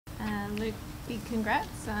Luke, big congrats.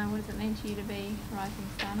 What does it mean to you to be Rising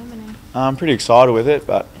Star nominee? I'm pretty excited with it,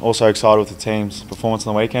 but also excited with the team's performance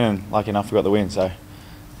on the weekend, and lucky enough we got the win, so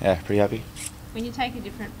yeah, pretty happy. When you take a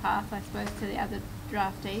different path, I suppose, to the other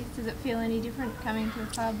draftees, does it feel any different coming to the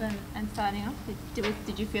club and starting off?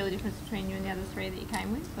 Did you feel a difference between you and the other three that you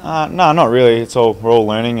came with? No, not really. We're all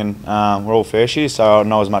learning, and we're all first year, so I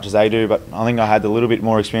know as much as they do, but I think I had a little bit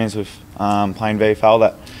more experience with playing VFL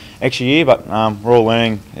that extra year, but we're all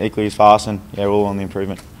learning equally as fast, and yeah, we're all on the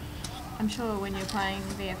improvement. I'm sure when you're playing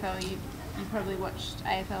VFL, you probably watched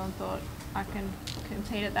AFL and thought, I can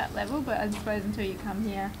compete at that level, but I suppose until you come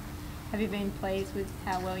here, have you been pleased with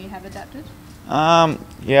how well you have adapted?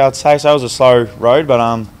 Yeah, I'd say so. It was a slow road,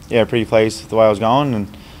 but yeah, pretty pleased with the way I was going,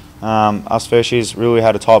 and us first years really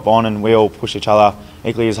had a tight bond, and we all pushed each other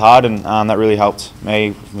equally as hard, and that really helped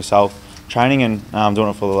me, myself, training and doing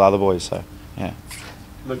it for the other boys, so yeah.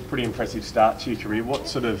 Look, pretty impressive start to your career. What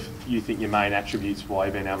sort of you think your main attributes why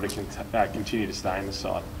you've been able to continue to stay in the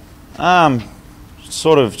side?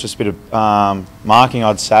 Sort of just a bit of marking,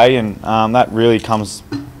 I'd say, and that really comes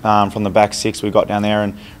from the back six we got down there,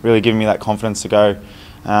 and really giving me that confidence to go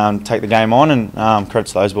take the game on, and credit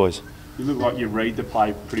to those boys. You look like you read the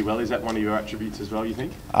play pretty well. Is that one of your attributes as well, you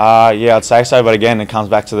think? Yeah, I'd say so, but again, it comes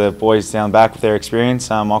back to the boys down the back with their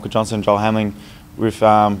experience. Michael Johnson and Joel Hamling with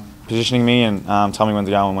positioning me and telling me when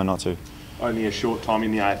to go and when not to. Only a short time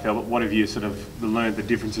in the AFL, but what have you sort of learned the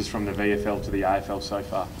differences from the VFL to the AFL so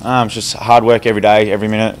far? It's just hard work every day, every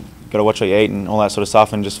minute. Got to watch what you eat and all that sort of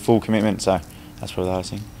stuff, and just full commitment. So that's probably the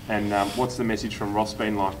hardest thing. And what's the message from Ross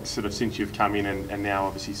been like, sort of since you've come in and now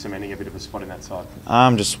obviously cementing a bit of a spot in that side?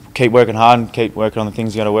 Just keep working hard and keep working on the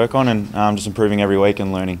things you got to work on, and just improving every week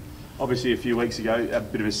and learning. Obviously, a few weeks ago, a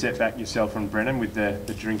bit of a setback yourself and Brennan with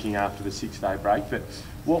the drinking after the 6-day break. But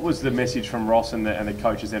what was the message from Ross and the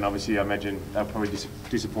coaches then? Obviously, I imagine they were probably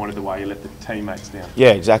disappointed the way you let the teammates down.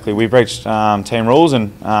 Yeah, exactly. We breached team rules,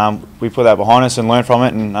 and we put that behind us and learned from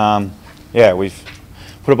it. And yeah, we've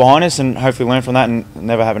put it behind us and hopefully learn from that and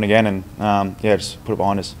never happen again. And yeah, just put it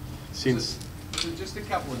behind us. Since just a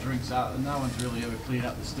couple of drinks up, and no one's really ever cleared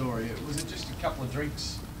up the story. Was it just a couple of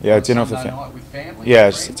drinks? Yeah, dinner with the night with family. Yeah,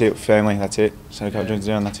 it's it with family. That's it. So a couple of drinks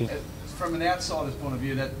down, that's it. From an outsider's point of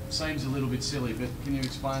view, that seems a little bit silly. But can you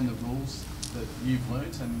explain the rules that you've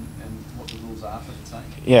learnt and what the rules are for the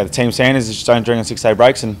team? Yeah, the team standards is just don't drink on 6-day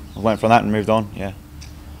breaks, and I learnt from that and moved on. Yeah.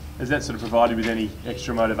 Has that sort of provided with any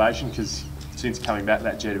extra motivation? Because since coming back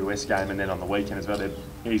that GWS game and then on the weekend as well, they've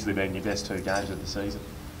easily been your best 2 games of the season.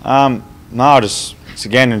 No, it's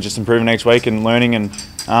again just improving each week and learning, and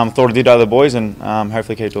thought I did to other boys, and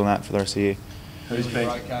hopefully keep doing that for the rest of the year. Who's been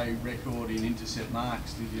broke a record in intercept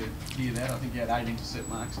marks? Did you hear that? I think you had 8 intercept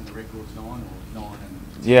marks and the record's 9 or 9.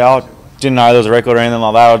 Yeah, I didn't know there was a record or anything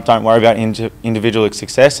like that. I don't worry about individual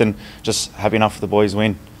success, and just happy enough for the boys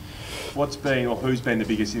win. What's been or who's been the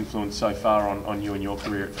biggest influence so far on you and your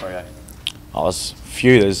career at Freo? Oh, there's a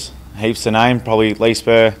few. There's heaps to name. Probably Lee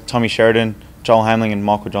Spur, Tommy Sheridan, Joel Hamling and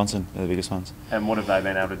Michael Johnson are the biggest ones. And what have they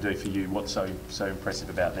been able to do for you? What's so impressive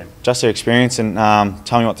about them? Just their experience, and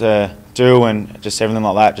tell me what to do, and just everything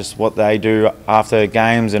like that, just what they do after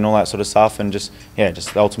games and all that sort of stuff, and just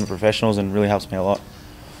the ultimate professionals, and really helps me a lot.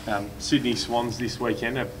 Sydney Swans this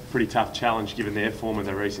weekend, a pretty tough challenge given their form in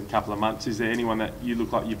the recent couple of months. Is there anyone that you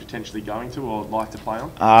look like you're potentially going to or like to play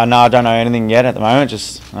on? No, I don't know anything yet at the moment.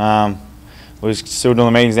 Just we're still doing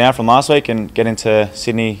the meetings now from last week, and get into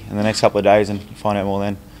Sydney in the next couple of days and find out more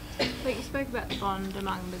then. But you spoke about the bond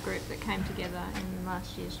among the group that came together in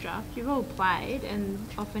last year's draft. You've all played, and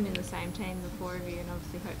often in the same team, the 4 of you, and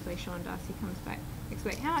obviously hopefully Sean Darcy comes back next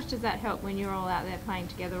week. How much does that help when you're all out there playing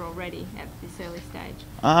together already at this early stage?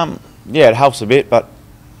 Yeah, it helps a bit, but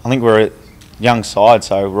I think we're a young side,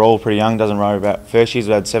 so we're all pretty young. Doesn't worry about first years.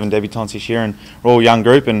 We've had 7 debutants this year, and we're all a young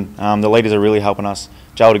group, and the leaders are really helping us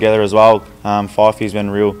gel together as well. Fifey's been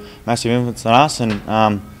a real massive influence on us,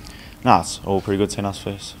 and it's all pretty good seeing us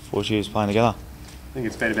first 4 years playing together. I think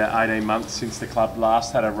it's been about 18 months since the club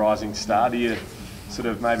last had a rising star. Do you sort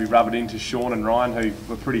of maybe rub it into Sean and Ryan, who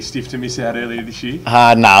were pretty stiff to miss out earlier this year?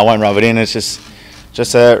 No, I won't rub it in. It's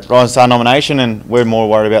just a rising star nomination, and we're more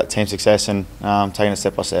worried about team success and taking it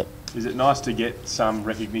step by step. Is it nice to get some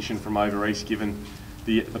recognition from over East, given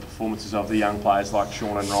the performances of the young players like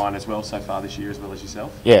Sean and Ryan as well so far this year, as well as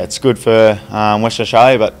yourself? Yeah, it's good for Western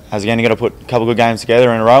Australia, but as again, you've got to put a couple of good games together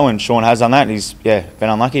in a row, and Sean has done that. He's been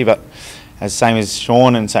unlucky, but as same as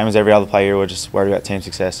Sean and same as every other player, we're just worried about team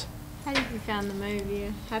success. How have you found the move? Are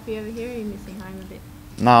you happy over here, or are you missing home a bit?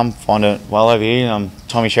 No, I'm finding it well over here.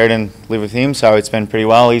 Tommy Sheridan live with him, so it's been pretty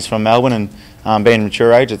well. He's from Melbourne, and being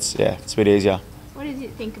mature age, it's a bit easier. What is it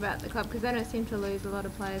think about the club? Because they don't seem to lose a lot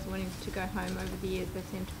of players wanting to go home over the years. They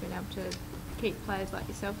seem to have been able to keep players like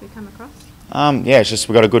yourself who come across. Yeah, it's just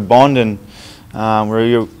we've got a good bond, and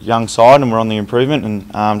we're a young side, and we're on the improvement,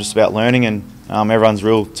 and just about learning, and everyone's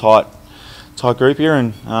real tight group here,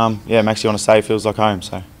 and yeah, it makes you want to stay. It feels like home.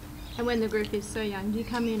 So. And when the group is so young, do you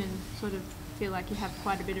come in and sort of feel like you have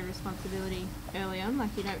quite a bit of responsibility early on?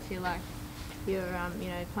 Like you don't feel like you're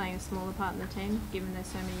playing a smaller part in the team, given there's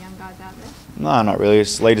so many young guys out there? No, not really.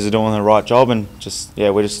 Just leaders are doing the right job, and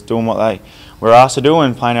we're just doing what we're asked to do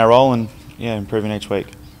and playing our role, and yeah, improving each week.